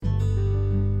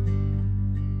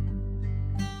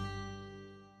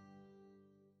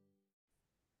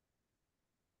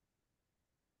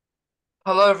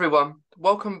Hello, everyone.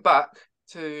 Welcome back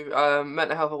to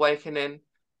Mental Health Awakening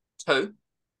 2.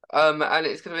 And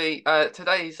it's going to be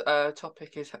today's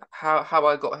topic is how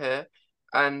I got here.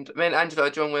 And me and Angela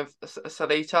are joined with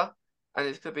Salita, and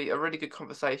it's going to be a really good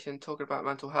conversation talking about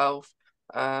mental health.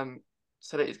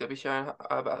 Salita's going to be sharing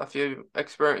about a few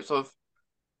experience of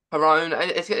her own,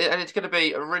 and it's going to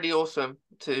be really awesome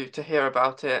to hear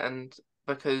about it, and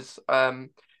because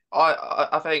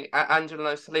I think Angela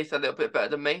knows Salita a little bit better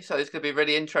than me, so it's going to be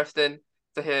really interesting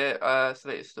to hear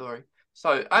Salita's story.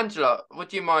 So, Angela,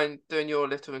 would you mind doing your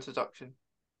little introduction?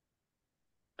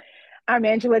 I'm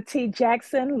Angela T.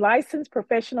 Jackson, licensed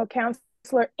professional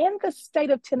counselor in the state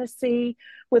of Tennessee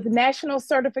with national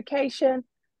certification.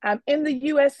 I'm in the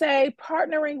USA,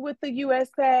 partnering with the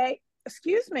USA,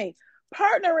 excuse me,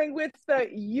 partnering with the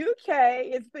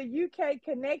UK. It's the UK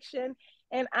connection.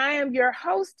 And I am your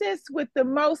hostess with the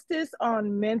mostest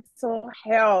on mental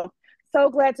health. So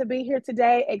glad to be here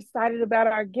today. Excited about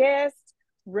our guest.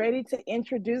 Ready to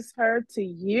introduce her to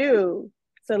you.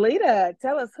 Salita,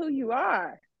 tell us who you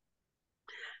are.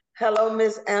 Hello,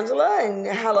 Miss Angela, and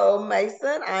hello,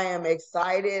 Mason. I am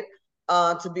excited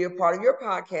to be a part of your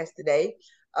podcast today.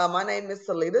 My name is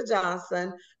Sellittia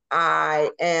Johnson. I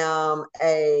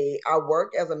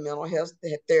work as a mental health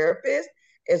therapist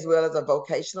as well as a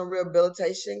vocational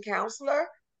rehabilitation counselor.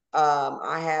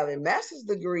 I have a master's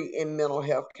degree in mental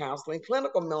health counseling,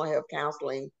 clinical mental health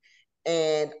counseling,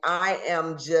 and I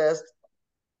am just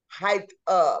hyped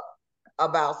up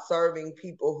about serving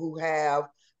people who have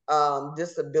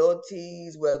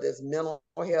disabilities, whether it's mental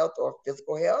health or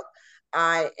physical health.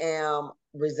 I am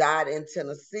reside in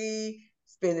Tennessee,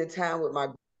 spending time with my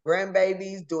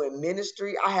grandbabies, doing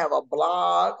ministry. I have a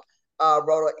blog,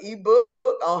 wrote an ebook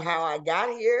on how I got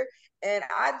here, and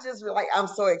I just I'm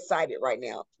so excited right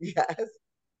now. Yes.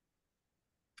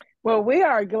 Well, we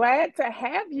are glad to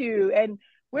have you, and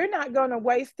we're not going to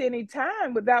waste any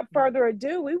time. Without further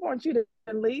ado, we want you to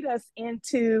lead us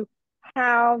into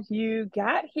how you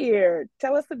got here.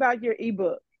 Tell us about your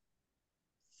ebook.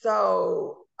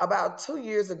 So about 2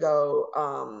 years ago,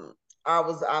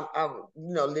 I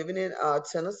living in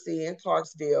Tennessee in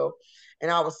Clarksville, and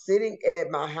I was sitting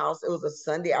at my house. It was a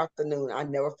Sunday afternoon. I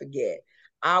never forget.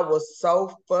 I was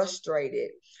so frustrated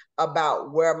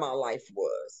about where my life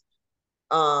was.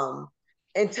 Um,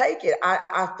 and take it.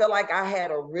 I felt like I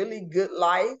had a really good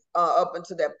life up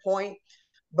until that point,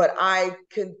 but I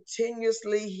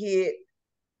continuously hit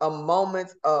a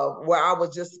moment of where I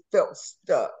was just felt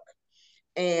stuck.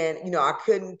 And I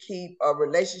couldn't keep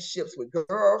relationships with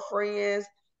girlfriends,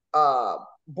 uh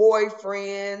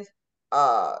boyfriends,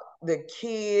 the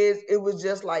kids. It was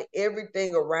just like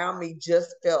everything around me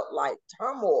just felt like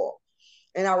turmoil.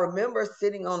 And I remember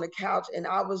sitting on the couch and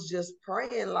I was just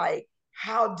praying, like,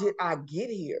 how did I get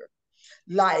here?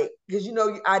 Like, because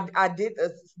I did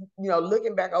this,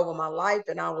 looking back over my life,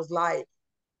 and I was like,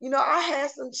 I had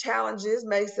some challenges,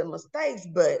 made some mistakes,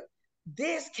 but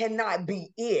this cannot be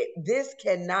it. This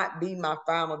cannot be my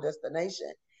final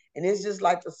destination. And it's just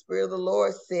like the Spirit of the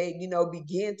Lord said,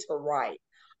 begin to write.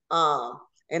 Um,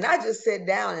 and I just sat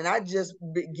down and I just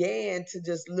began to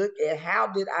just look at how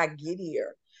did I get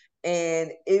here?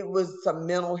 And it was some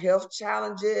mental health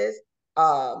challenges,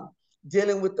 um,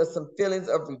 dealing with some feelings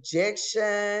of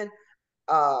rejection,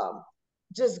 um,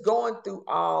 just going through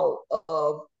all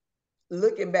of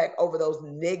looking back over those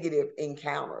negative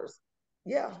encounters.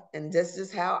 Yeah. And that's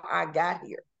just how I got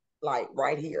here, like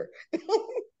right here.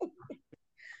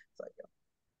 So,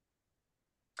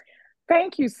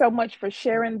 Thank you so much for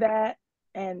sharing that.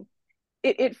 And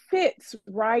it fits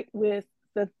right with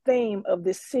the theme of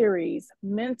this series,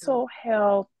 mental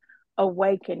health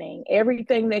awakening.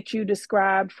 Everything that you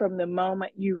described from the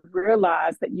moment you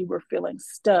realized that you were feeling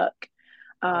stuck,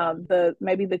 the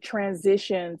maybe the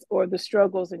transitions or the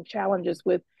struggles and challenges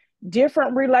with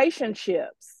different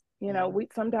relationships. We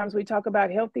sometimes we talk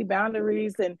about healthy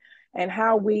boundaries and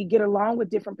how we get along with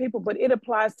different people, but it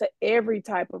applies to every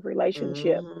type of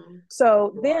relationship. mm-hmm.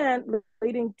 So Right. then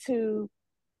leading to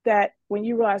that, when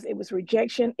you realize it was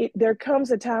rejection, there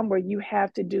comes a time where you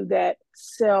have to do that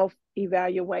self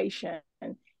evaluation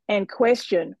and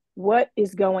question what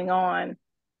is going on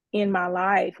in my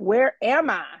life. Where am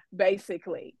I,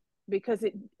 basically? Because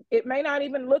it may not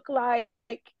even look like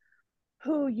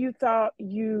who you thought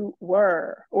you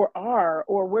were or are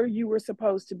or where you were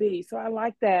supposed to be. So I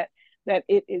like that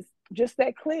it is just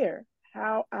that clear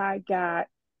how I got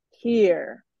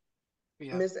here.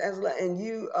 Yeah. Miss Angela, and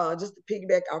you, just to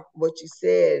piggyback off what you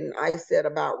said and I said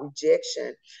about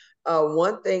rejection,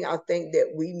 one thing I think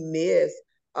that we miss,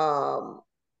 um,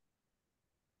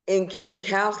 in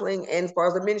counseling and as far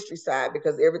as the ministry side,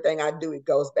 because everything I do, it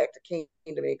goes back to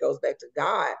kingdom, it goes back to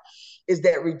God, is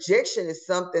that rejection is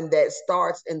something that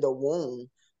starts in the womb.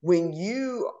 When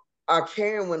you are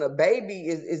carrying, when a baby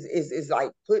is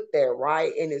like put there,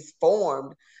 right, and is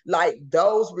formed, like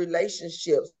those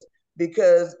relationships,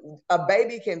 because a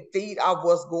baby can feed off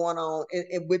what's going on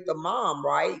with the mom,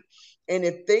 right? And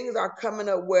if things are coming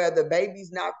up where the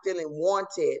baby's not feeling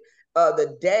wanted,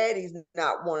 the daddy's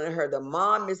not wanting her, the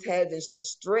mom is having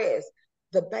stress,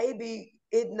 the baby,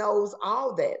 it knows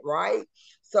all that, right?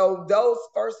 So those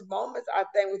first moments, I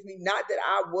think with me, not that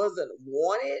I wasn't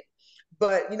wanted,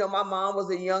 but my mom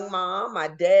was a young mom, my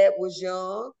dad was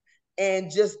young, and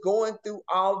just going through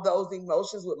all those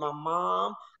emotions with my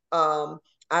mom.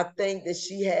 I think that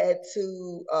she had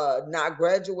to not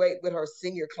graduate with her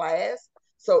senior class.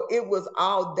 So it was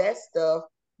all that stuff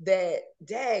that,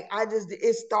 dang,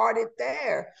 it started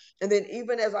there. And then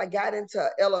even as I got into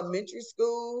elementary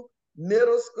school,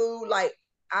 middle school, like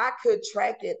I could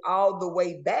track it all the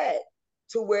way back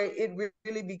to where it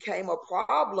really became a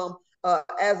problem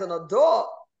as an adult.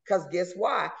 Because guess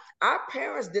why? Our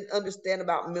parents didn't understand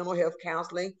about mental health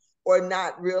counseling or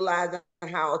not realizing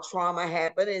how a trauma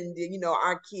happened. And,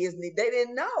 our kids they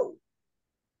didn't know.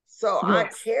 So I Yes,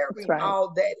 that's carried right.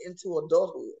 all that into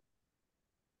adulthood.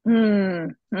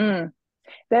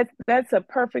 That's a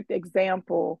perfect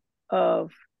example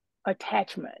of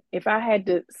attachment. If I had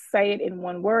to say it in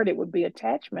one word, it would be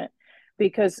attachment,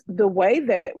 because the way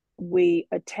that we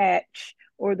attach,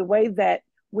 or the way that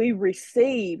we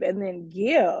receive and then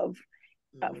give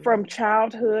from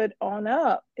childhood on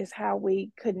up, is how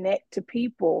we connect to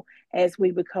people as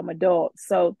we become adults.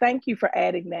 So thank you for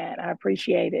adding that. I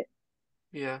appreciate it.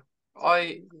 Yeah.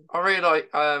 I really like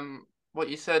what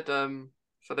you said,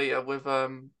 Sellittia, with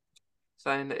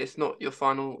saying that it's not your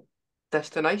final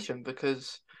destination,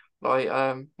 because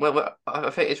I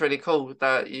think it's really cool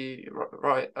that you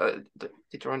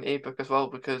did your own ebook as well,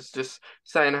 because just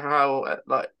saying how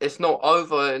like it's not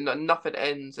over and nothing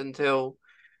ends until,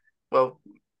 well,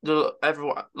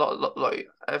 everyone like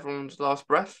everyone's last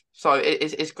breath. So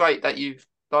it's great that you've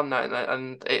done that,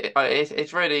 and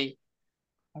it's really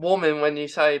warming when you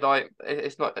say like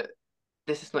it's not,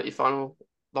 this is not your final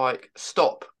like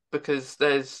stop, because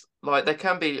there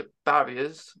can be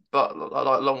barriers, but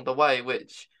like along the way,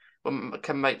 which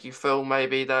can make you feel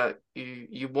maybe that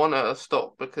you want to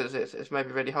stop because it's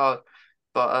maybe really hard,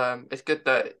 but it's good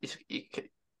that you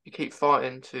keep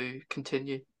fighting to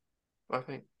continue, I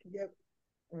think. Yep.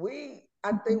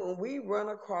 I think when we run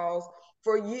across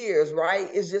for years, right,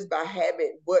 it's just by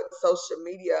habit what social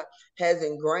media has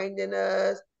ingrained in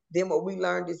us. Then what we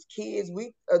learned as kids,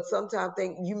 we sometimes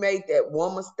think you made that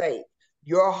one mistake,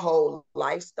 your whole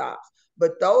life stops.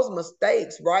 But those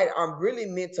mistakes, right, are really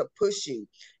meant to push you.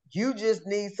 You just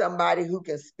need somebody who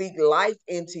can speak life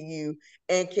into you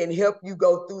and can help you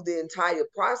go through the entire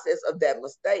process of that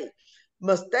mistake.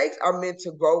 Mistakes are meant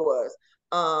to grow us.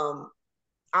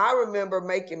 I remember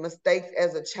making mistakes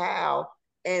as a child,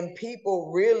 and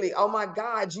people really, oh my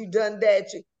God, you done that.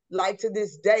 Like to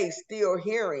this day, still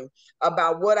hearing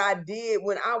about what I did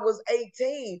when I was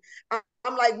 18.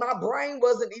 I'm like, my brain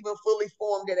wasn't even fully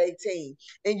formed at 18.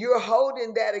 And you're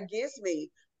holding that against me.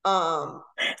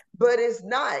 But it's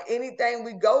not anything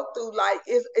we go through. Like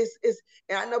it's,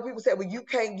 and I know people say, well, you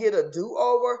can't get a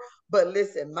do-over. But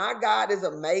listen, my God is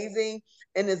amazing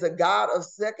and is a God of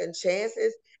second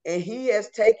chances. And he has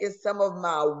taken some of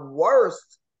my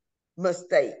worst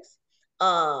mistakes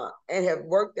and have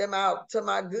worked them out to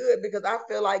my good, because I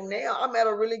feel like now I'm at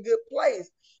a really good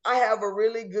place. I have a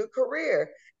really good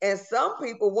career. And some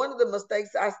people, one of the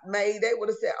mistakes I made, they would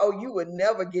have said, oh, you would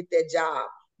never get that job.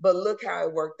 But look how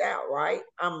it worked out, right?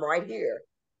 I'm right here,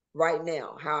 right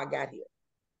now, how I got here.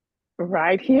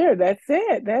 Right here. That's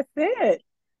it. That's it.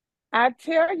 I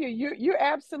tell you, you're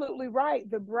absolutely right.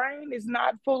 The brain is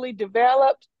not fully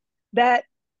developed. That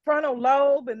frontal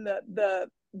lobe and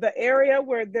the area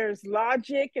where there's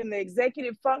logic and the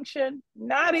executive function,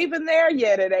 not even there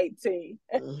yet at 18.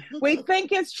 We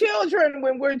think it's children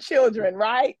when we're children,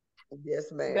 right? Yes,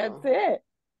 That's ma'am. it.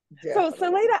 So Definitely.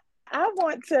 Sellittia, I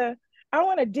want to I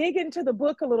want to dig into the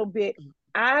book a little bit.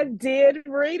 I did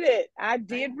read it. I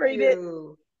did Thank read it.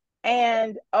 you.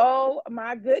 And oh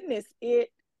my goodness,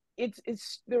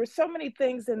 it's there were so many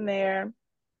things in there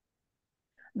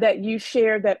that you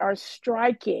share that are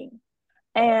striking.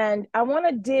 And I want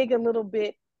to dig a little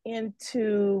bit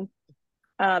into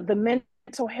the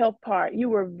mental health part. You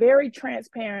were very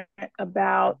transparent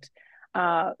about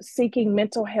seeking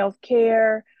mental health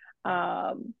care,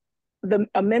 a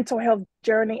mental health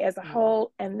journey as a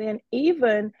whole, and then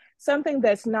even something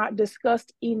that's not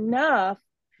discussed enough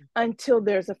until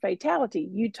there's a fatality.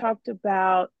 You talked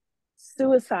about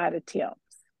suicide attempts.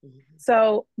 Mm-hmm.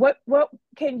 So what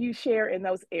can you share in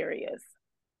those areas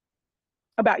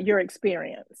about your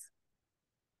experience?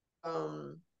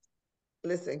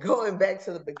 Listen, going back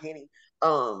to the beginning,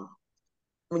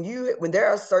 when there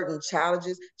are certain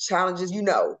challenges,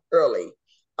 early.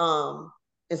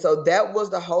 And so that was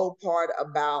the whole part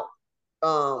about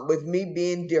with me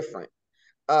being different,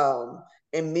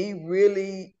 and me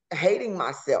really hating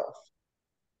myself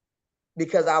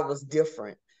because I was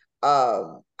different.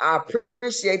 I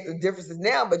appreciate the differences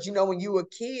now, but when you were a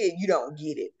kid, you don't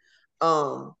get it.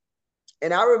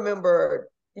 And I remember,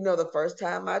 the first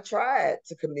time I tried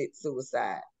to commit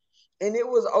suicide, and it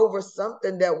was over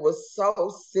something that was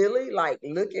so silly. Like,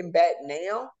 looking back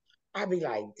now, I'd be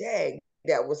like, dang,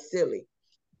 that was silly.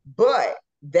 But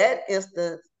that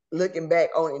instance, looking back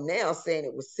on it now, saying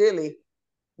it was silly,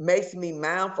 makes me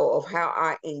mindful of how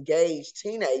I engage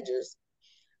teenagers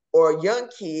or young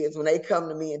kids when they come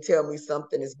to me and tell me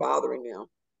something is bothering them.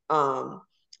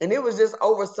 And it was just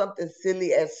over something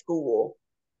silly at school,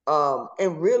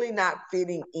 and really not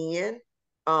fitting in.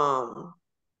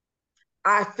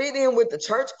 I fit in with the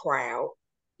church crowd,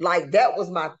 like that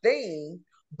was my thing.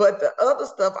 But the other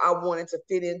stuff I wanted to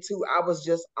fit into, I was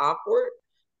just awkward.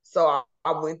 So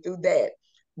I went through that.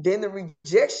 Then the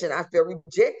rejection, I felt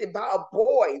rejected by a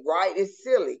boy, right? It's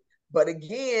silly. But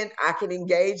again, I can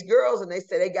engage girls and they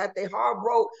say they got their heart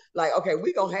broke. Like, okay,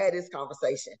 we're going to have this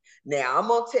conversation. Now, I'm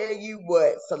going to tell you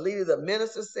what Sellittia the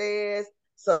minister says,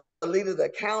 Sellittia the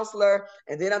counselor,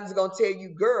 and then I'm just going to tell you,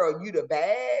 girl, you the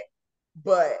bad.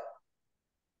 But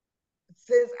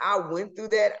since I went through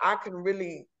that, I can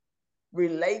really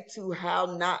relate to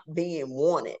how not being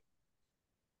wanted,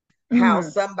 how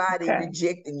somebody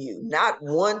rejecting you, not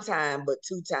one time, but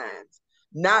 2 times,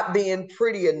 not being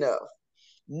pretty enough,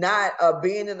 not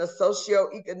being in a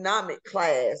socioeconomic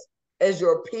class as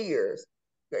your peers.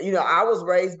 I was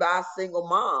raised by a single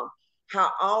mom,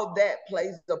 how all that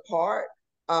plays a part.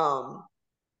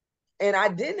 And I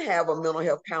didn't have a mental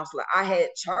health counselor. I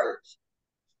had church.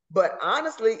 But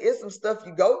honestly, it's some stuff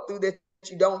you go through that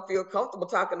you don't feel comfortable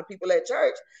talking to people at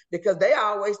church because they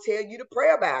always tell you to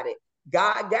pray about it.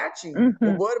 God got you. Mm-hmm.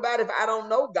 But what about if I don't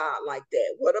know God like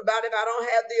that? What about if I don't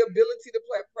have the ability to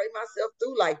pray myself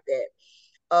through like that?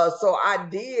 So I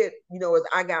did, as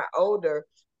I got older,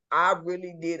 I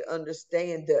really did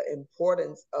understand the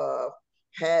importance of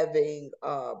having,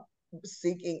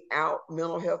 seeking out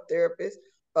mental health therapists.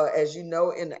 As you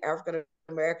know, in the African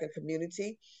American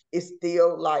community, it's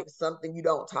still like something you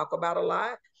don't talk about a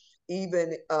lot.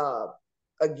 Even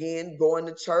again, going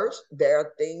to church, there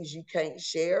are things you can't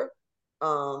share.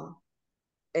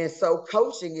 And so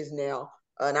coaching is now,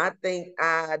 and I think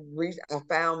I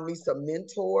found me some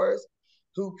mentors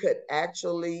who could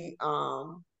actually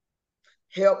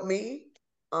help me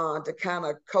to kind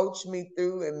of coach me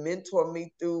through and mentor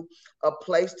me through a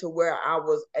place to where I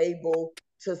was able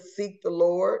to seek the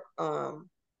Lord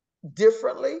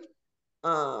differently.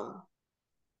 I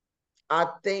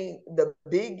think the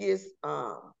biggest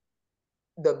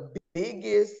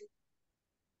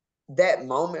that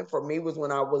moment for me was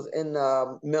when I was in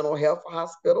the mental health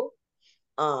hospital.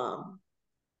 And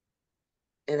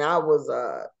I was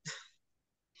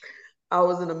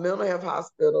in a mental health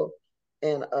hospital,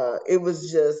 and it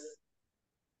was just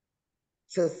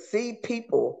to see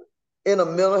people in a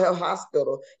mental health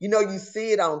hospital. You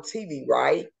see it on TV,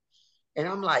 right? And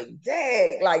I'm like,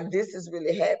 dang, like this is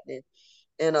really happening.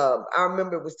 And I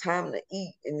remember it was time to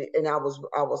eat, and I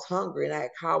was hungry, and I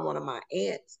had called one of my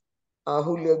aunts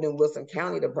who lived in Wilson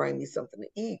County to bring me something to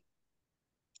eat.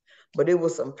 But it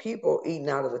was some people eating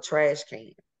out of the trash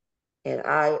can. And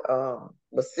I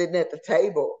was sitting at the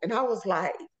table, and I was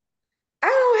like, I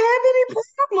don't have any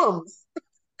problems.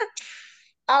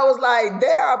 I was like,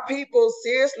 there are people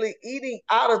seriously eating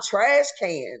out of trash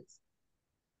cans.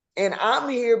 And I'm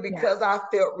here because I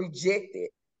felt rejected.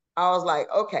 I was like,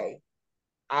 okay,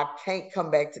 I can't come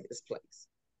back to this place.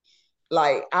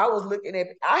 Like, I was looking at,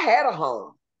 I had a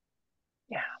home.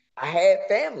 Yeah. I had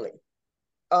family.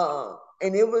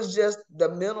 And it was just the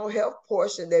mental health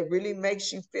portion that really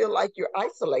makes you feel like you're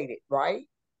isolated, right?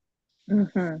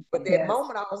 Mm-hmm. But that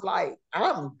moment, I was like,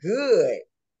 I'm good.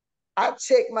 I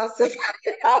checked myself out of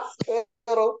the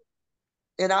hospital,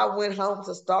 and I went home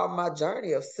to start my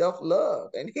journey of self-love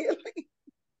and healing.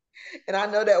 And I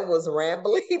know that was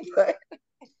rambling, but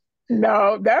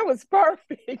no, that was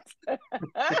perfect.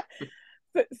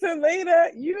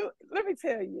 Sellittia, let me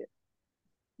tell you,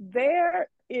 there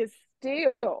is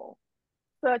still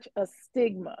such a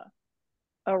stigma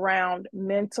around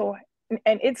mental,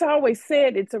 and it's always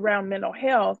said it's around mental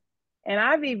health. And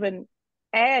I've even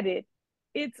added,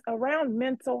 it's around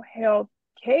mental health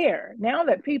care. Now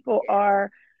that people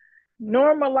are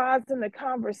normalizing the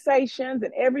conversations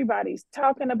and everybody's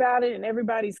talking about it and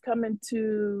everybody's coming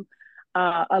to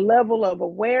a level of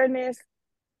awareness,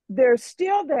 there's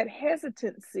still that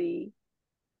hesitancy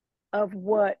of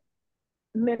what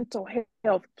mental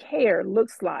health care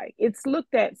looks like. It's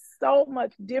looked at so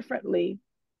much differently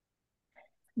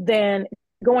than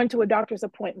going to a doctor's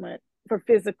appointment for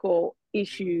physical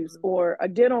issues or a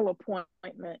dental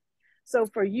appointment. So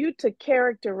for you to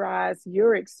characterize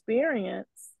your experience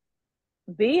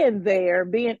being there,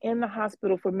 being in the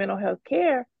hospital for mental health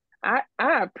care, I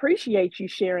appreciate you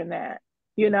sharing that,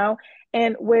 you know?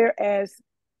 And whereas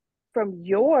from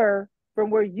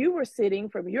where you were sitting,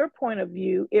 from your point of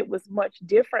view, it was much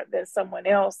different than someone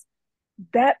else.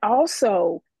 That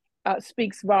also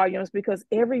speaks volumes because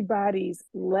everybody's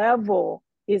level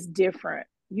is different.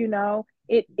 You know,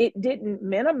 it didn't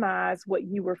minimize what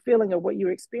you were feeling or what you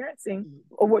were experiencing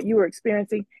or what you were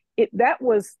experiencing. That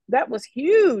was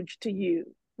huge to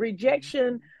you.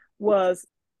 Rejection was,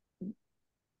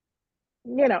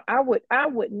 you know, I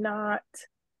would not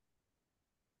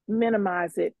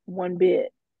minimize it one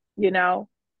bit, you know,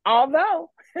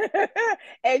 although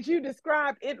as you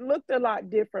described, it looked a lot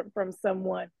different from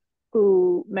someone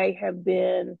who may have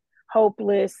been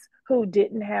hopeless, who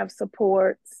didn't have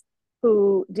supports,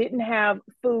 who didn't have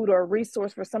food or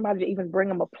resource for somebody to even bring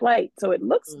them a plate. So it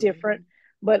looks different,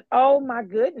 but oh my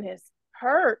goodness,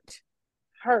 hurts.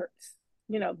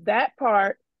 You know, that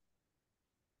part,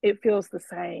 it feels the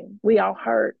same. We all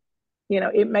hurt. You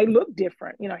know, it may look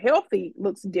different. You know, healthy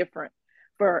looks different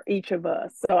for each of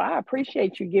us. So I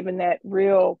appreciate you giving that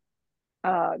real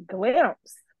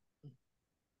glimpse.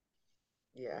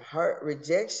 Yeah, her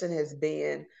rejection has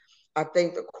been, I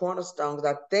think, the cornerstone.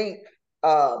 Because I think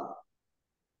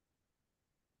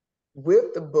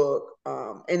with the book,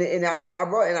 and I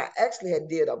wrote, and I actually had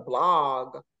did a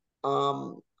blog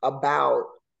about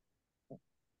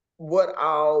what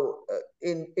all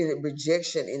in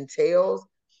rejection entails.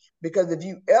 Because if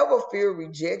you ever fear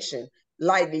rejection,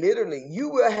 like literally, you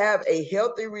will have a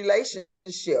healthy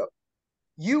relationship.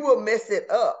 You will mess it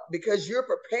up because you're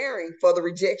preparing for the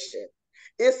rejection.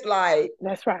 It's like,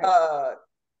 that's right.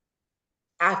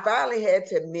 I finally had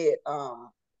to admit,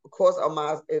 of course, on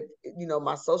my,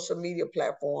 my social media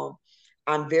platform,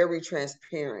 I'm very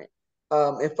transparent.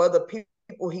 And for the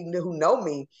people who know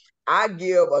me, I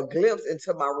give a glimpse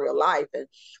into my real life. And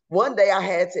one day I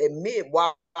had to admit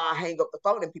why I hang up the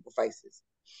phone in people's faces.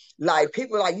 Like,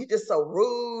 people are like, you just so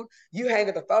rude. You hang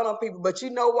up the phone on people. But you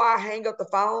know why I hang up the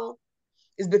phone?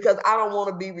 Is because I don't want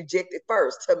to be rejected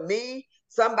first. To me,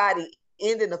 somebody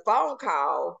ending the phone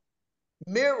call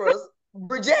mirrors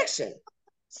rejection.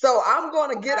 So I'm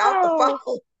going to get out the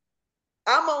phone.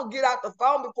 I'm going to get out the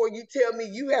phone before you tell me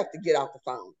you have to get out the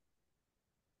phone.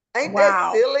 Ain't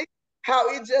that silly? How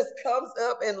it just comes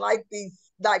up in like the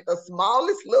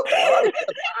smallest little part of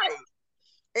your life.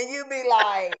 And you be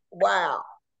like, wow.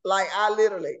 Like, I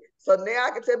literally. So now I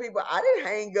can tell people I didn't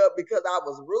hang up because I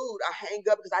was rude. I hang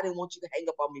up because I didn't want you to hang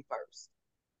up on me first.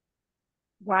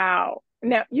 Wow.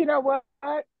 Now, you know what?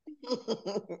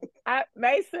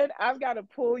 Mason, I've got to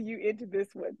pull you into this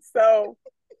one. So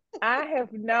I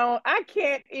have known, I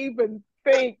can't even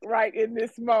think right in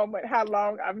this moment how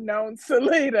long I've known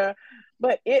Sellittia,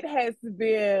 but it's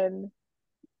been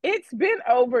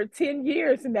over 10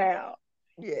 years now.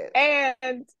 Yes.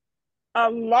 And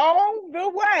along the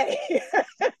way,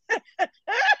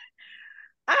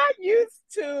 I used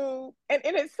to, and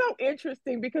it's so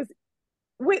interesting because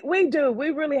we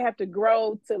really have to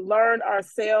grow to learn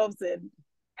ourselves and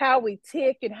how we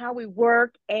tick and how we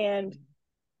work. And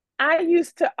I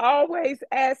used to always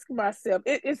ask myself,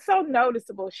 it's so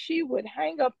noticeable. She would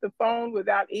hang up the phone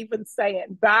without even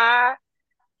saying bye.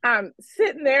 I'm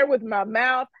sitting there with my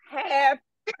mouth half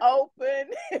open.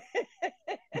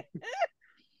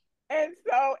 And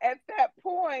so at that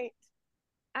point,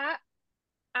 I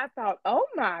thought, oh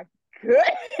my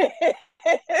goodness.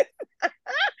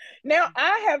 Now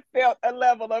I have felt a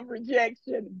level of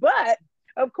rejection, but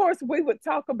of course we would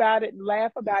talk about it and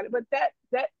laugh about it, but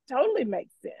that totally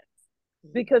makes sense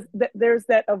because there's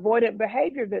that avoidant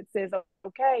behavior that says,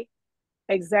 okay,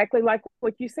 exactly like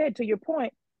what you said, to your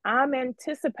point, I'm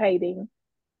anticipating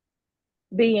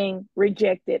being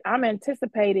rejected. I'm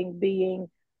anticipating being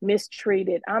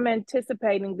mistreated. I'm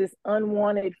anticipating this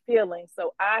unwanted feeling.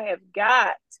 So I have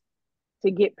got to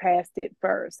get past it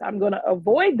first. I'm going to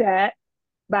avoid that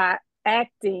by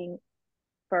acting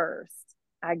first.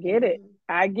 I get it.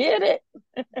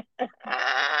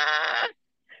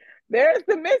 There's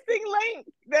the missing link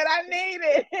that I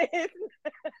needed.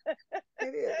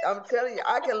 It is. I'm telling you,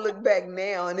 I can look back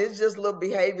now and it's just little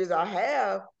behaviors I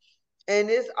have. And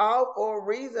it's all for a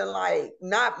reason, like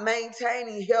not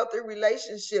maintaining healthy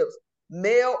relationships,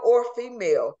 male or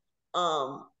female.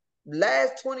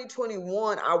 Last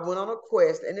 2021, I went on a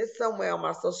quest, and it's somewhere on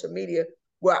my social media,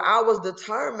 where I was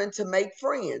determined to make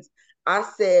friends. I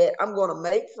said, I'm going to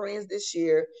make friends this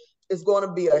year. It's going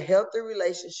to be a healthy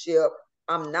relationship.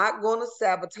 I'm not going to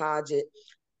sabotage it.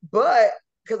 But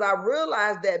because I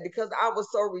realized that because I was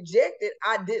so rejected,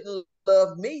 I didn't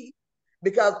love me,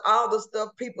 because all the stuff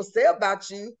people say about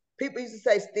you, people used to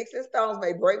say, sticks and stones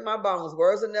may break my bones.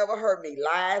 Words will never hurt me.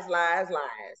 Lies, lies,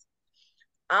 lies.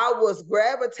 I was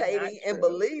gravitating and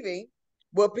believing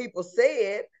what people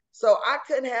said. So I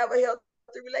couldn't have a healthy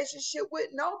relationship with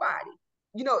nobody.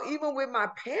 You know, even with my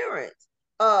parents,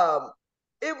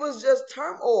 it was just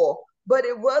turmoil, but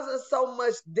it wasn't so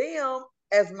much them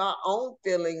as my own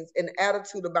feelings and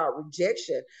attitude about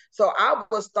rejection. So I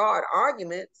would start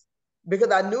arguments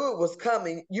because I knew it was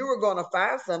coming. You were going to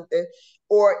find something.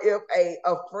 Or if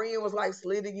a friend was like,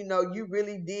 Sellittia, you know, you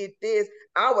really did this,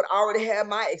 I would already have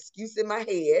my excuse in my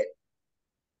head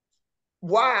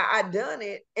why I done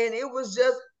it. And it was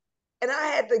just, and I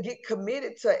had to get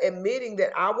committed to admitting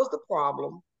that I was the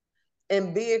problem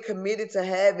and being committed to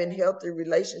having healthy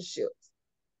relationships,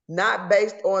 not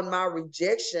based on my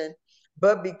rejection,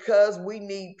 but because we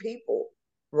need people,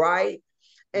 right?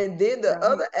 And then the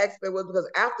other aspect was because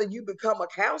after you become a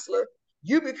counselor,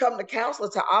 you become the counselor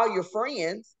to all your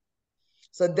friends.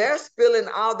 So they're spilling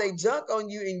all their junk on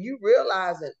you, and you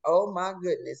realizing, oh my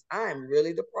goodness, I am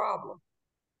really the problem.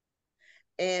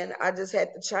 And I just had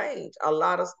to change a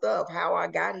lot of stuff, how I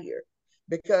got here.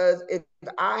 Because if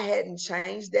I hadn't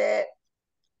changed that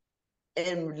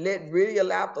and really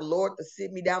allowed the Lord to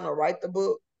sit me down and write the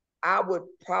book, I would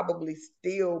probably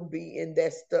still be in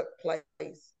that stuck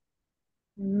place.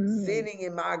 Sitting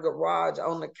in my garage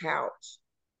on the couch,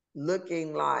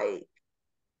 looking like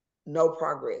no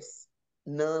progress,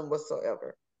 none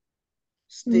whatsoever.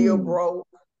 Still broke,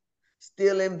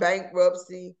 still in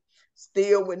bankruptcy,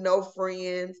 still with no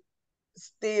friends,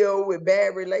 still with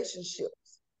bad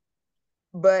relationships.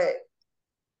 But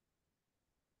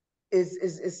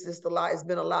it's just a lot. It's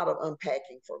been a lot of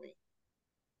unpacking for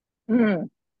me.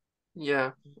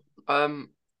 Yeah.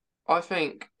 I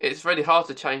think it's really hard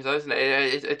to change though, isn't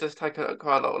it? It does take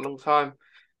quite a long time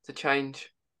to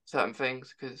change certain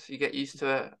things because you get used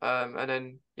to it. And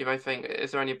then you may think,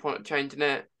 is there any point of changing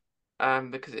it?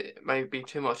 Because it may be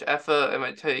too much effort. It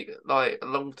may take like a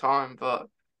long time, but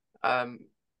I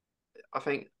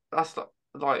think that's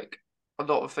like a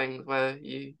lot of things where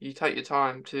you take your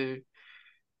time to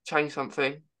change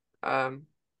something.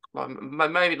 Like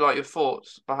maybe like your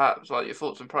thoughts, perhaps like your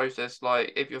thoughts and process.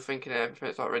 Like if you're thinking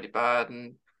everything's like really bad,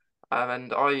 and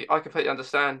I completely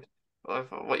understand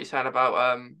what you're saying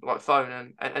about like phone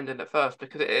and ending it first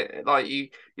because like you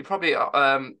probably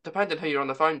depending who you're on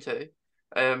the phone to,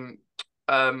 um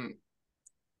um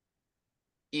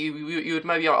you would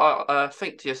maybe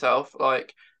think to yourself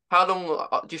like how long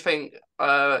do you think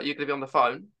you're gonna be on the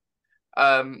phone.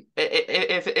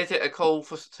 If is it a call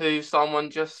to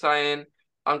someone just saying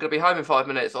I'm gonna be home in 5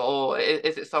 minutes, or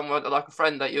is it someone like a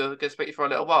friend that you're gonna speak to for a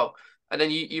little while, and then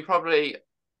you probably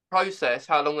process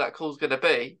how long that call's gonna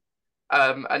be,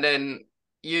 and then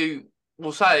you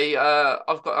will say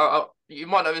I've got you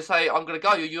might not even say I'm gonna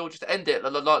go, you'll just end it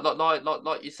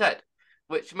like you said,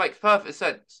 which makes perfect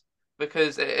sense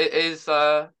because it is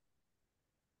I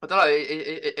don't know.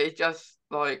 It just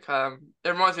like it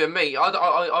reminds me of me. I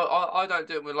don't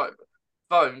do it with like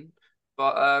phone,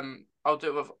 but I'll do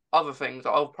it with other things.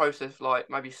 I'll process like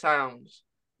maybe sounds,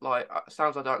 like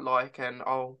sounds I don't like, and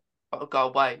I'll go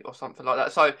away or something like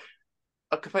that. So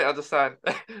I completely understand.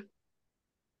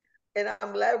 And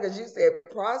I'm glad because you said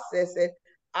processing.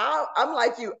 I'm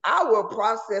like you. I will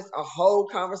process a whole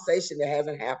conversation that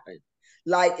hasn't happened.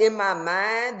 Like in my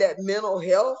mind, that mental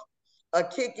health a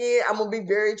kick in. I'm gonna be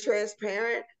very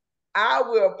transparent. I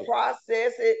will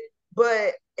process it,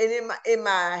 but and in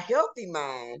my healthy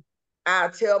mind, I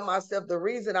tell myself the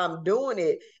reason I'm doing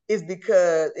it is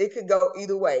because it could go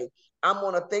either way. I'm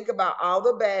gonna think about all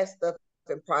the bad stuff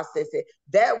and process it.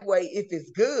 That way, if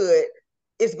it's good,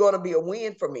 it's gonna be a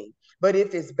win for me. But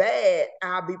if it's bad,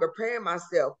 I'll be preparing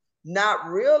myself, not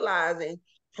realizing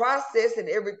processing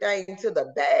everything to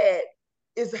the bad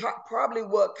is probably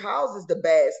what causes the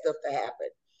bad stuff to happen.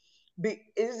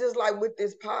 It's just like with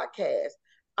this podcast.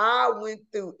 I went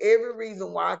through every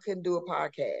reason why I couldn't do a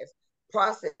podcast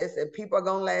process, and people are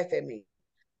gonna laugh at me.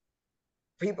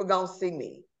 People gonna see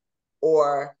me,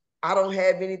 or I don't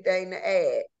have anything to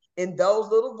add. And those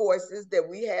little voices that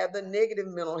we have, the negative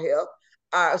mental health,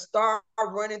 I start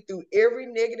running through every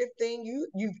negative thing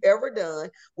you've ever done.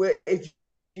 Where if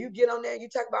you get on there and you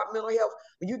talk about mental health,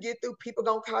 when you get through, people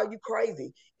gonna call you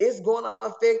crazy. It's gonna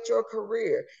affect your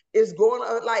career. It's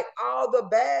gonna, like, all the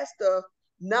bad stuff,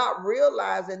 not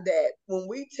realizing that when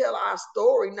we tell our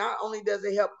story, not only does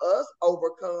it help us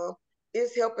overcome,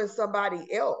 it's helping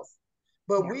somebody else.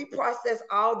 But we process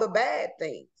all the bad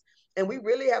things. And we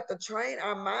really have to train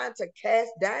our mind to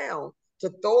cast down, to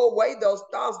throw away those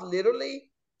thoughts.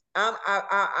 Literally,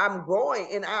 I'm growing,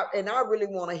 and I really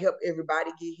want to help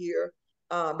everybody get here,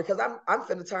 because I'm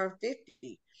finna turn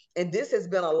 50, and this has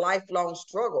been a lifelong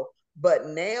struggle. But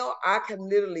now I can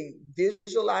literally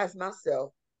visualize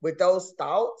myself with those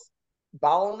thoughts,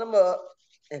 balling them up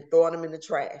and throwing them in the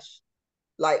trash.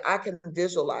 Like, I can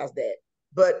visualize that.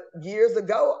 But years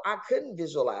ago, I couldn't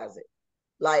visualize it.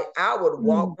 Like, I would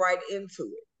walk right into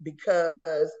it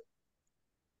because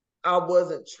I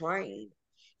wasn't trained.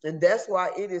 And that's why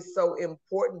it is so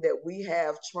important that we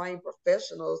have trained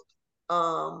professionals,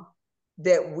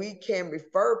 that we can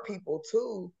refer people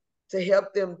to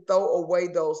help them throw away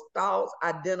those thoughts,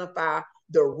 identify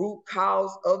the root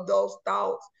cause of those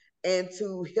thoughts, and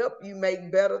to help you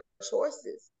make better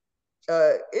choices.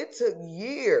 It took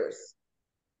years,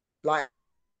 like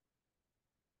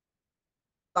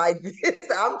this.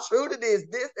 I'm true to this.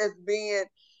 This has been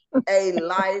a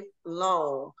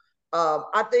lifelong.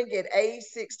 I think at age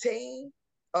 16,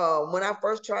 when I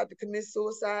first tried to commit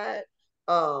suicide,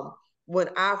 when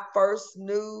I first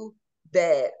knew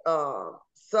that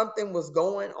something was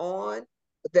going on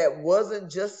that wasn't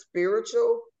just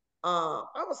spiritual,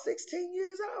 I was 16 years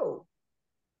old,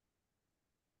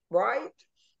 right?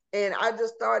 And I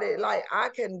just started, like, I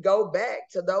can go back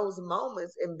to those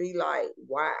moments and be like,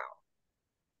 wow,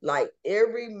 like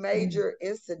every major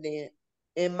incident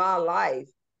in my life,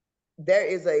 there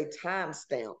is a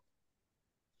timestamp.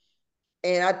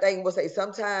 And I think we'll say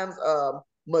sometimes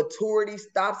maturity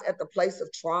stops at the place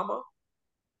of trauma.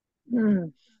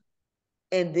 And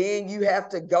then you have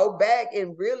to go back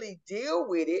and really deal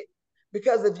with it,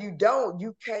 because if you don't,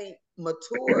 you can't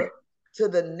mature to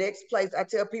the next place. I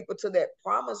tell people, to that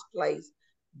promised place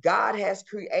God has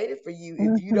created for you,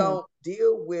 if you don't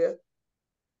deal with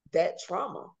that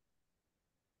trauma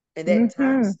and that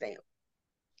timestamp.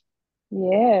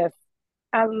 Yes.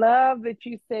 I love that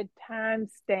you said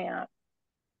timestamp.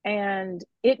 And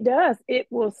it does. It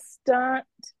will stunt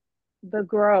the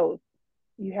growth.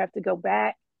 You have to go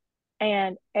back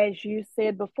and, as you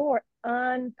said before,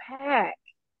 unpack.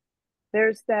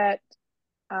 There's that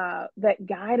that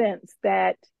guidance,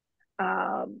 that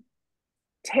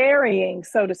tarrying,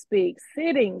 so to speak,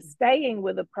 sitting, staying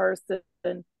with a person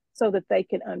so that they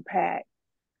can unpack.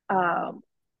 Oh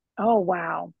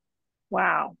wow,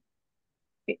 wow!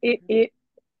 It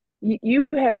you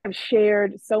have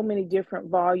shared so many different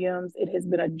volumes. It has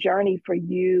been a journey for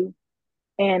you,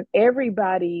 and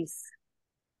everybody's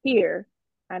here.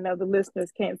 I know the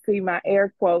listeners can't see my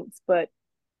air quotes, but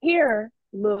here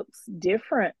looks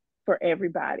different for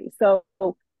everybody. So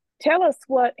tell us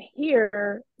what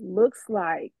here looks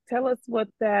like. Tell us what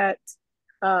that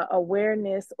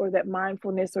awareness or that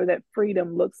mindfulness or that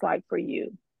freedom looks like for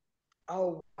you.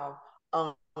 Oh,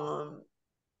 wow.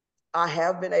 I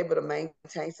have been able to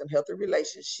maintain some healthy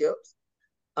relationships.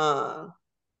 I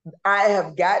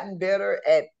have gotten better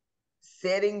at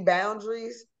setting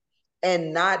boundaries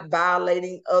and not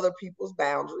violating other people's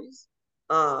boundaries.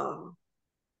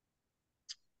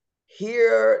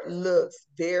 Here looks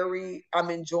I'm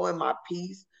enjoying my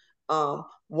peace.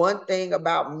 One thing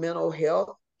about mental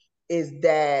health is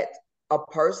that a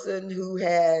person who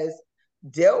has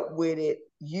dealt with it,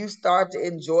 you start to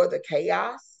enjoy the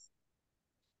chaos.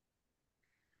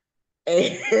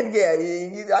 And yeah,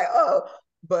 you're like, oh,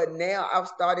 but now I've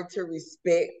started to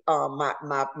respect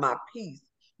my peace,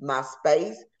 my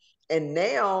space. And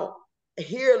now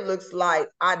here looks like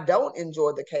I don't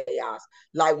enjoy the chaos.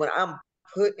 Like when I'm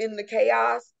put in the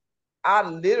chaos,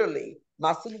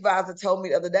 my supervisor told me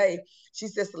the other day, she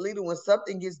said, Sellittia, when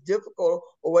something gets difficult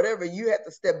or whatever, you have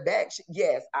to step back.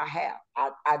 Yes, I have. I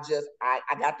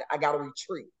got to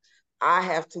retreat. I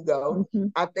have to go.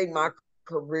 I think my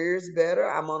career's better.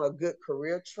 I'm on a good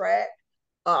career track.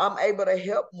 I'm able to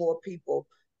help more people.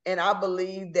 And I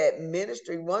believe that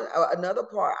ministry, another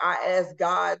part, I asked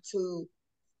God to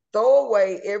throw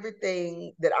away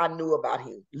everything that I knew about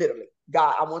him. Literally,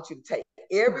 God, I want you to take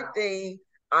everything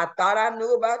I thought I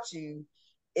knew about you,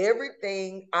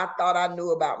 everything I thought I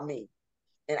knew about me,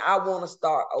 and I want to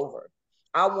start over.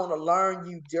 I want to learn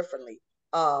you differently.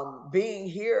 Being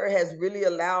here has really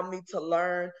allowed me to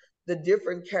learn the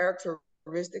different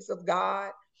characteristics of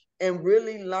God and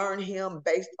really learn him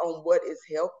based on what is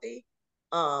healthy.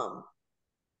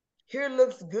 Here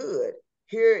looks good.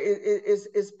 Here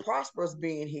is prosperous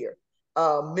being here.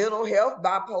 Mental health,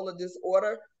 bipolar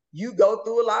disorder, you go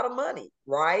through a lot of money,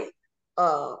 right?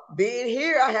 Being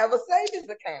here, I have a savings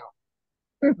account.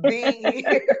 Being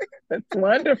here, that's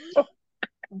wonderful.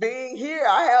 Being here,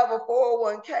 I have a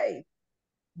 401k.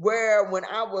 Where when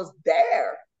I was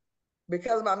there,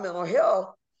 because of my mental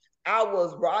health, I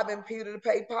was robbing Peter to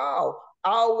pay Paul,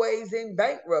 always in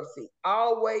bankruptcy,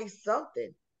 always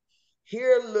something.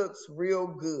 Here looks real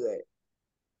good.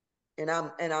 And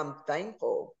I'm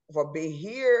thankful for being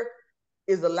here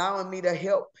is allowing me to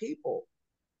help people.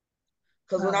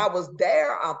 Because when I was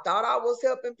there, I thought I was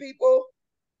helping people.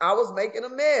 I was making a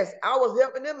mess. I was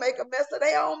helping them make a mess of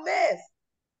their own mess.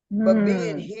 But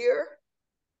being here,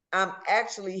 I'm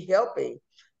actually helping.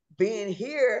 Being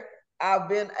here, I've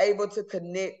been able to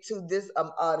connect to this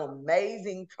an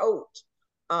amazing coach.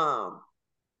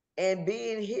 And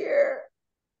being here,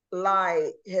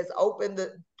 like, has opened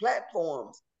the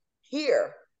platforms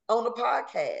here on the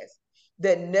podcast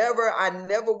that I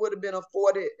never would have been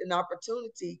afforded an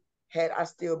opportunity had I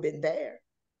still been there.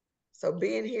 So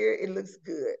being here, it looks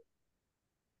good.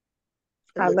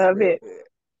 I love it. Good.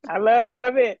 I love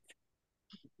it.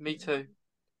 Me too.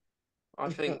 I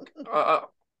think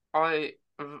I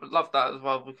love that as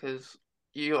well, because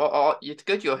it's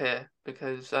good you're here,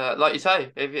 because like you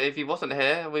say, if you wasn't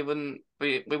here, we wouldn't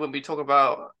be talking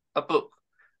about a book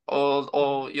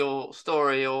or your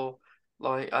story, or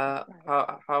like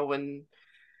how when,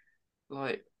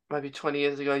 like, maybe 20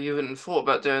 years ago you wouldn't thought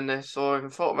about doing this, or even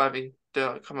thought maybe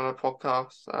coming on a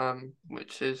podcast,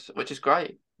 which is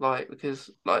great, like,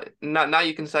 because like now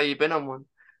you can say you've been on one.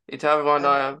 You tell everyone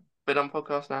I have been on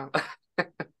podcast now.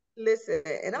 Listen,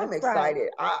 and I'm excited.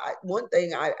 Right. One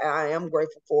thing I am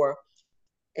grateful for,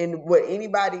 and what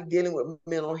anybody dealing with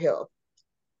mental health,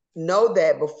 know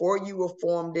that before you were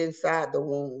formed inside the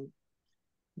womb,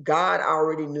 God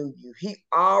already knew you. He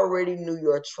already knew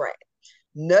your track.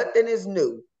 Nothing is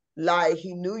new. Like,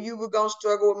 he knew you were going to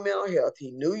struggle with mental health.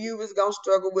 He knew you was going to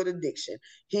struggle with addiction.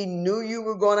 He knew you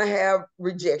were going to have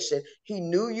rejection. He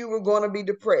knew you were going to be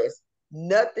depressed.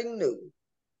 Nothing new.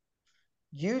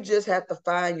 You just have to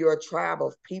find your tribe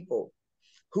of people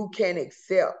who can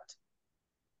accept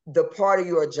the part of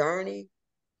your journey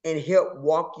and help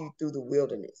walk you through the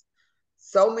wilderness.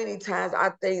 So many times,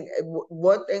 I think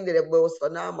one thing that was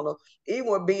phenomenal,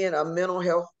 even with being a mental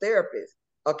health therapist,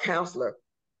 a counselor,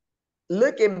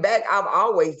 looking back, I've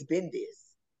always been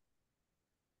this.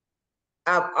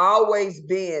 I've always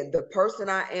been the person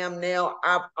I am now.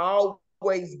 I've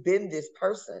always been this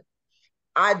person.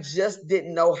 I just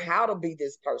didn't know how to be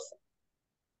this person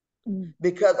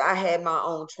because I had my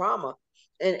own trauma.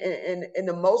 And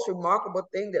the most remarkable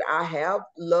thing that I have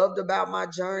loved about my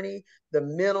journey, the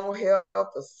mental health,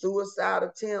 the suicide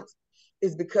attempts,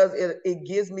 is because it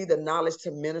gives me the knowledge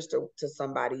to minister to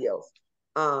somebody else.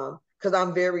 Because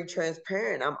I'm very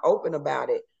transparent. I'm open about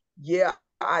it. Yeah,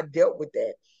 I dealt with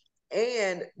that.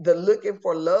 And the looking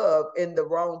for love in the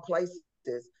wrong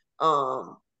places.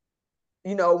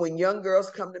 You know, when young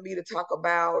girls come to me to talk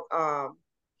about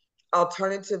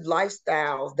alternative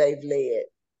lifestyles they've led,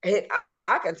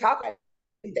 I can talk about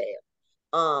that.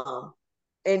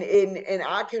 And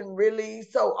I can really,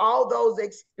 so all those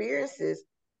experiences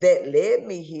that led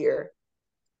me here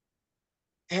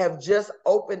have just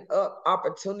opened up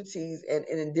opportunities and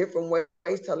in different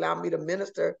ways to allow me to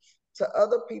minister to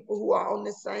other people who are on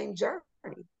the same journey.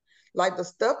 Like, the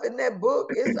stuff in that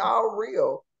book is all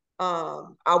real.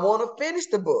 I want to finish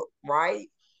the book, right?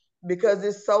 Because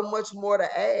there's so much more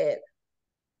to add.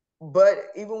 But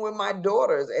even with my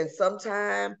daughters, and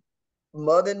sometimes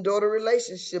mother and daughter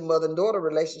relationships,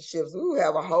 we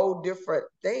have a whole different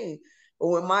thing. But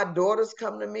when my daughters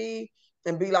come to me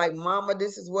and be like, Mama,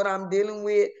 this is what I'm dealing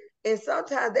with, and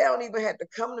sometimes they don't even have to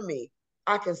come to me.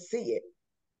 I can see it.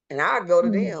 And I go to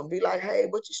them, be like, hey,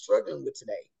 what you struggling with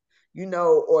today? You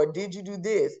know, or did you do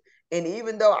this? And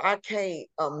even though I can't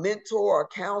mentor or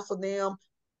counsel them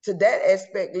to that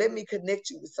aspect, let me connect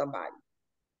you with somebody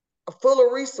full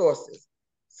of resources.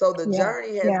 So the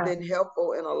journey has been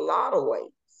helpful in a lot of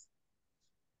ways.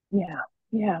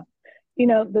 Yeah. You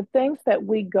know, the things that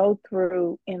we go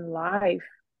through in life,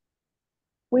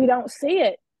 we don't see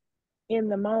it in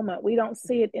the moment. We don't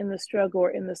see it in the struggle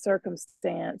or in the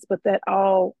circumstance, but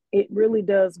it really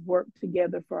does work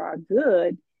together for our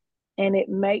good. And it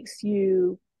makes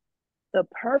you the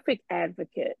perfect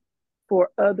advocate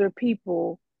for other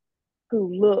people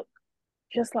who look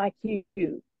just like you,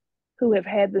 who have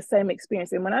had the same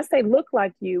experience. And when I say look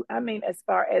like you, I mean as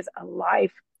far as a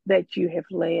life that you have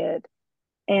led.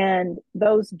 And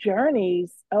those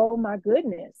journeys, oh my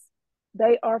goodness,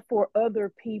 they are for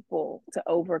other people to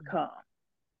overcome.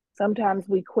 Sometimes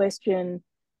we question,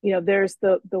 there's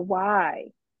the why,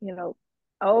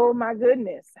 oh my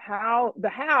goodness, how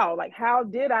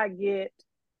did I get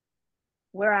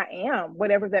where I am,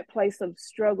 whatever that place of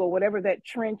struggle, whatever that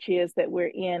trench is that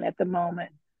we're in at the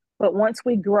moment. But once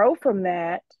we grow from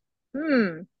that,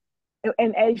 and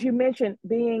as you mentioned,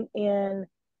 being in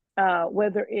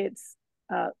whether it's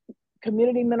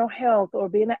community mental health or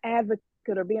being an advocate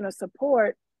or being a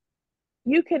support,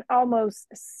 you can almost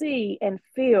see and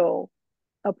feel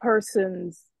a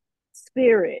person's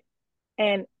spirit,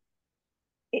 and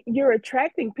you're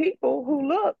attracting people who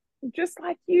look just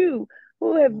like you,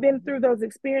 who have been through those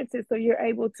experiences, so you're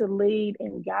able to lead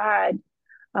and guide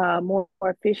more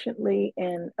efficiently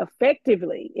and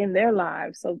effectively in their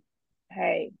lives. So,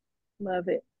 hey, love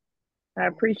it. I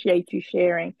appreciate you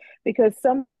sharing, because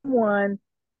someone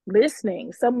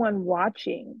listening, someone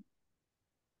watching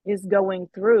is going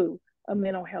through a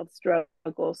mental health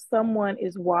struggle. Someone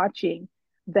is watching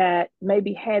that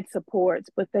maybe had supports,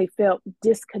 but they felt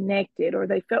disconnected, or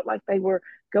they felt like they were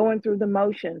going through the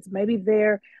motions. Maybe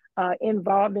they're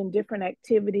involved in different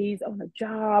activities on a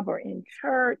job or in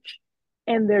church,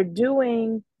 and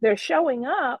they're showing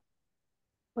up,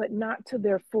 but not to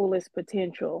their fullest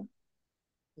potential.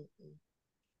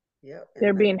 Yep.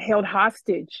 They're being held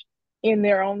hostage in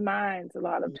their own minds a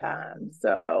lot of times.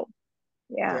 So,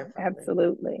 yeah, definitely.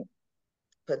 Absolutely.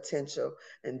 Potential.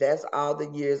 And that's all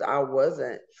the years I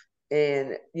wasn't.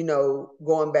 And,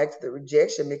 going back to the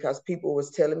rejection, because people was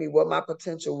telling me what my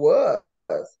potential was.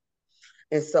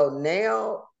 And so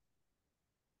now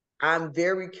I'm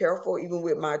very careful, even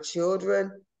with my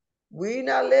children. We're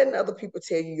not letting other people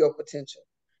tell you your potential.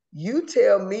 You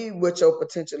tell me what your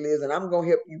potential is, and I'm going to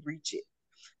help you reach it.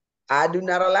 I do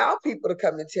not allow people to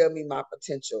come and tell me my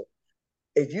potential.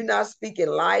 If you're not speaking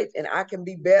life and I can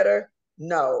be better,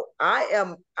 no.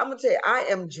 I'm going to tell you, I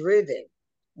am driven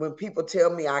when people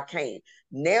tell me I can't.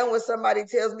 Now, when somebody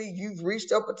tells me you've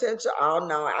reached your potential, oh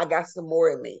no, I got some more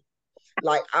in me.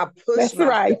 Like, I push myself.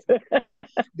 Right.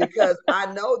 Because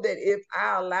I know that if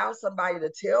I allow somebody to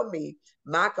tell me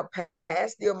my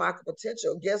capacity or my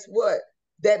potential, guess what?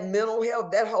 That mental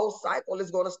health, that whole cycle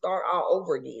is going to start all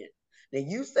over again. Now,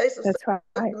 you say some stuff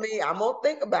to me, I'm going to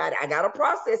think about it. I got to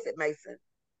process it, Mason.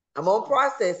 I'm going to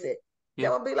process it. Yeah.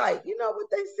 Then I'll be like, you know what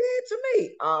they said to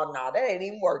me? Oh, no, that ain't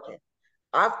even working.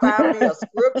 I found me a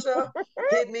scripture,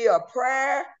 hit me a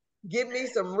prayer, give me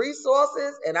some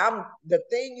resources, and the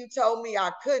thing you told me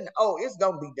I couldn't, it's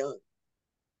going to be done.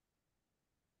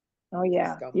 Oh,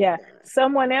 yeah. Yeah.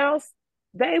 Someone else,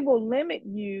 they will limit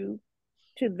you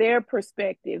to their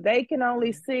perspective. They can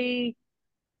only see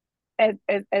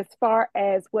as far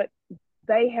as what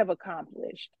they have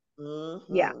accomplished.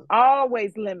 Mm-hmm. Yeah.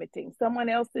 Always limiting someone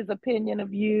else's opinion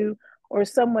of you, or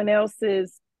someone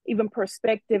else's even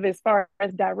perspective as far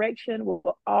as direction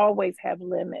will always have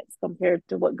limits compared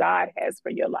to what God has for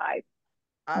your life.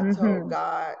 I told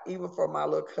God, even for my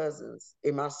little cousins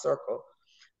in my circle,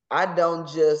 I don't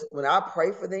just, when I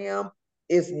pray for them,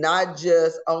 it's not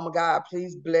just, oh my God,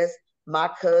 please bless my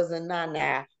cousin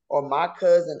Nana or my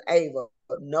cousin Ava.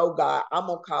 No, God, I'm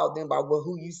going to call them by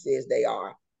who you says they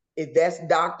are. If that's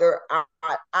doctor,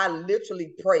 I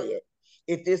literally pray it.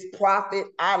 If it's prophet,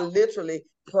 I literally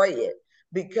pray it,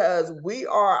 because we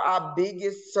are our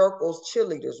biggest circle's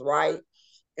cheerleaders, right?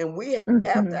 And we have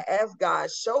to ask God,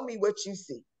 show me what you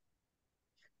see.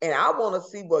 And I want to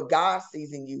see what God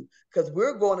sees in you, because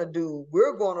we're going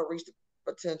to reach the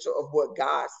potential of what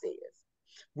God says.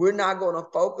 We're not going to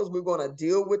focus. We're going to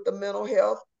deal with the mental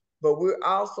health, but we're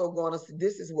also going to see,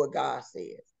 this is what God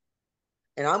says.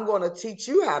 And I'm going to teach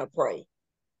you how to pray,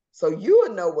 so you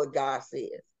will know what God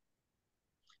says.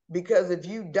 Because if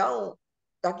you don't,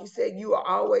 like you said, you will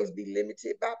always be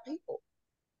limited by people.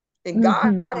 And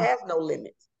God has no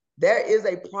limits. There is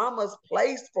a promise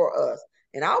placed for us.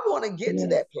 And I want to get to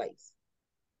that place.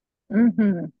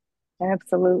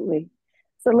 Absolutely.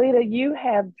 Sellittia, you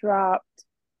have dropped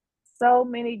so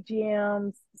many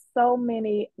gems, so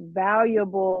many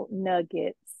valuable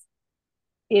nuggets.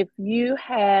 If you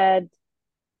had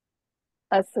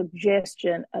a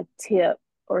suggestion, a tip,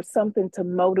 or something to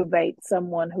motivate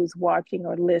someone who's watching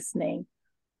or listening,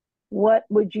 what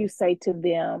would you say to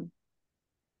them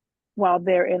while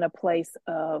they're in a place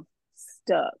of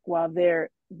stuck, while they're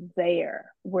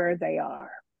there where they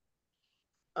are?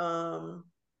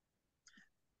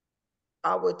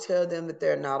 I would tell them that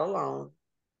they're not alone.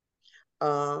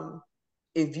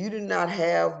 If you do not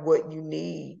have what you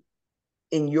need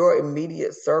in your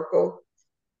immediate circle,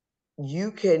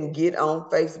 you can get on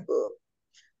Facebook,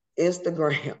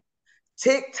 Instagram,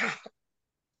 TikTok,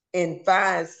 and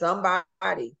find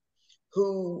somebody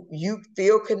who you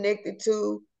feel connected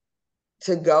to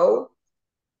go.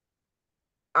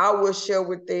 I will share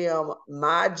with them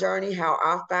my journey, how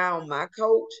I found my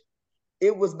coach.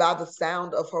 It was by the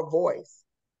sound of her voice.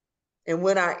 And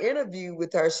when I interviewed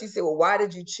with her, she said, well, why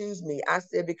did you choose me? I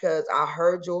said, because I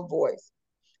heard your voice.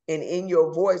 And in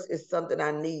your voice is something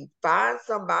I need. Find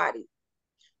somebody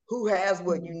who has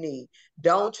what you need.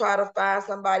 Don't try to find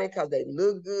somebody because they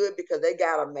look good, because they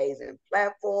got an amazing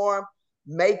platform.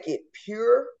 Make it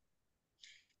pure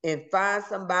and find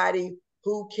somebody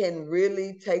who can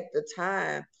really take the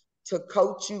time to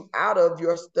coach you out of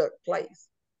your stuck place.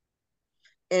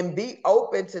 And be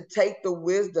open to take the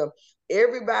wisdom.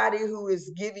 Everybody who is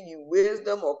giving you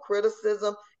wisdom or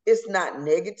criticism, it's not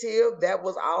negative. That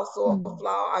was also a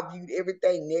flaw. I viewed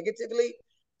everything negatively.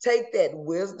 Take that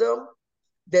wisdom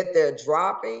that they're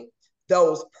dropping,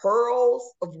 those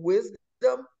pearls of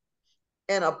wisdom,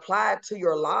 and apply it to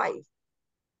your life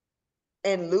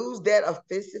and lose that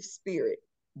offensive spirit.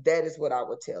 That is what I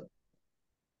would tell them.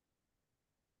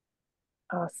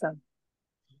 Awesome.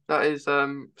 That is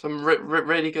some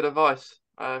really good advice.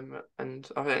 And I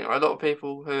think a lot of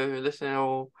people who are listening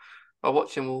or are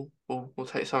watching will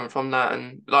take something from that.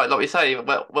 And like we say,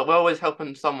 we're always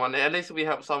helping someone. At least if we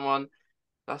help someone,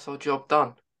 that's our job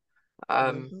done.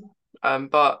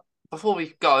 But before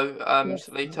we go, Yes.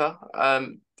 Sellittia,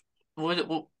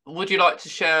 would you like to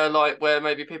share like where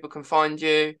maybe people can find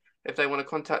you if they want to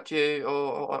contact you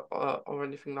or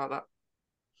anything like that?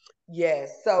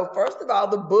 Yes. So first of all,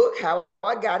 the book, How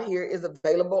I Got Here, is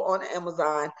available on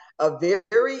Amazon. A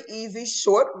very easy,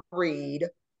 short read.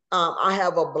 I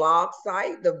have a blog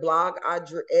site. The blog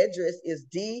address is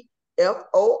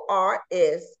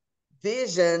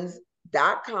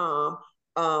DFORSvisions.com.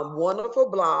 Wonderful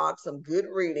blog, some good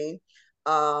reading.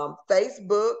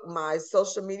 Facebook, my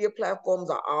social media platforms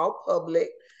are all public.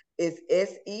 It's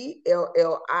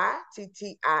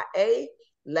Sellittia,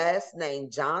 last name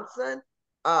Johnson.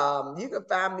 You can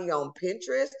find me on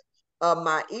Pinterest.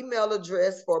 My email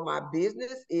address for my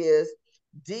business is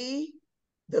the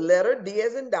letter D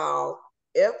as in dog,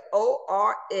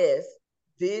 FORS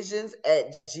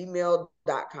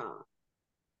visions@gmail.com.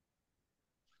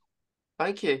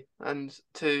 Thank you. And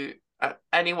to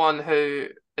anyone who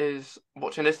is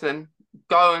watching, listening,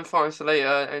 go and find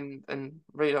Sellittia and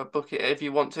read her book if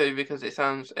you want to, because it's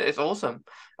awesome.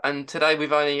 And today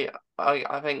we've only,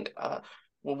 I think,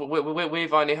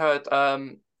 we've only heard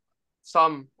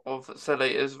some of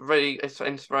Sellittia's really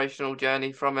inspirational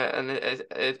journey from it, and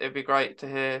it'd be great to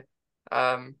hear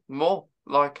more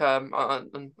like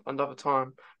another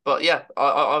time. But yeah,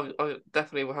 I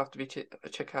definitely will have to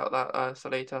check out that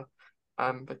Sellittia.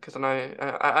 Because I know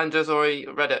Andrew's already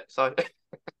read it, so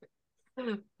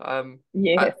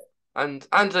Yes. and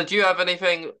Andrew, do you have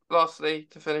anything lastly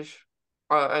to finish?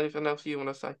 Anything else you want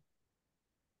to say?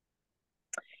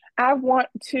 I want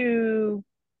to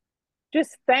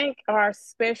just thank our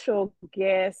special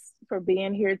guest for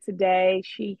being here today.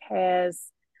 She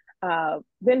has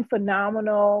been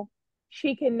phenomenal.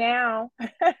 She can now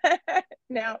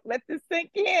let this sink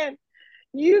in.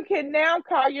 You can now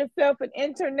call yourself an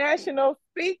international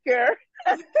speaker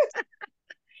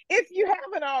if you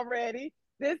haven't already.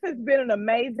 This has been an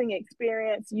amazing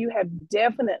experience. You have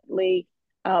definitely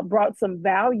brought some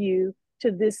value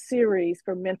to this series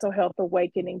for Mental Health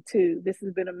Awakening too. This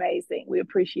has been amazing. We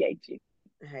appreciate you.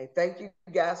 Hey, thank you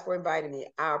guys for inviting me.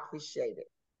 I appreciate it.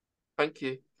 Thank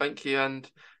you, and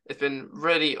it's been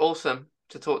really awesome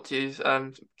to talk to you,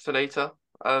 Sellittia,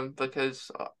 because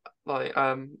it's like,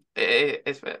 I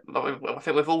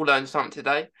think we've all learned something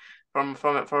today from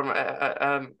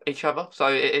each other. So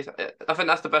it is. I think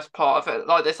that's the best part. I think,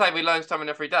 like they say, we learn something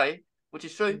every day, which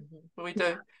is true. We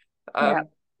do.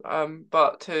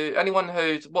 But to anyone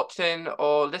who's watching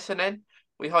or listening,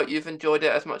 we hope you've enjoyed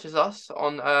it as much as us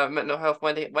on Mental Health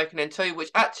Awakening 2, which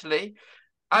actually,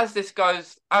 as this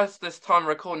time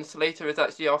recording, Sellittia is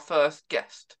actually our first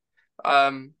guest.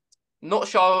 Not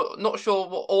sure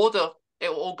what order it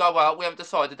will all go out. We haven't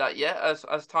decided that yet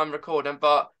as time recording,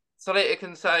 but Sellittia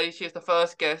can say she is the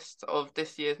first guest of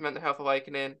this year's Mental Health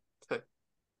Awakening 2.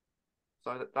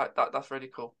 So that's really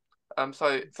cool.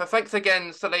 So thanks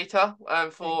again, Sellittia,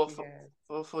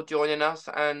 for joining us,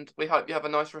 and we hope you have a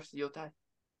nice rest of your day.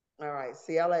 All right.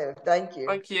 See y'all later. Thank you.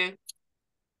 Thank you.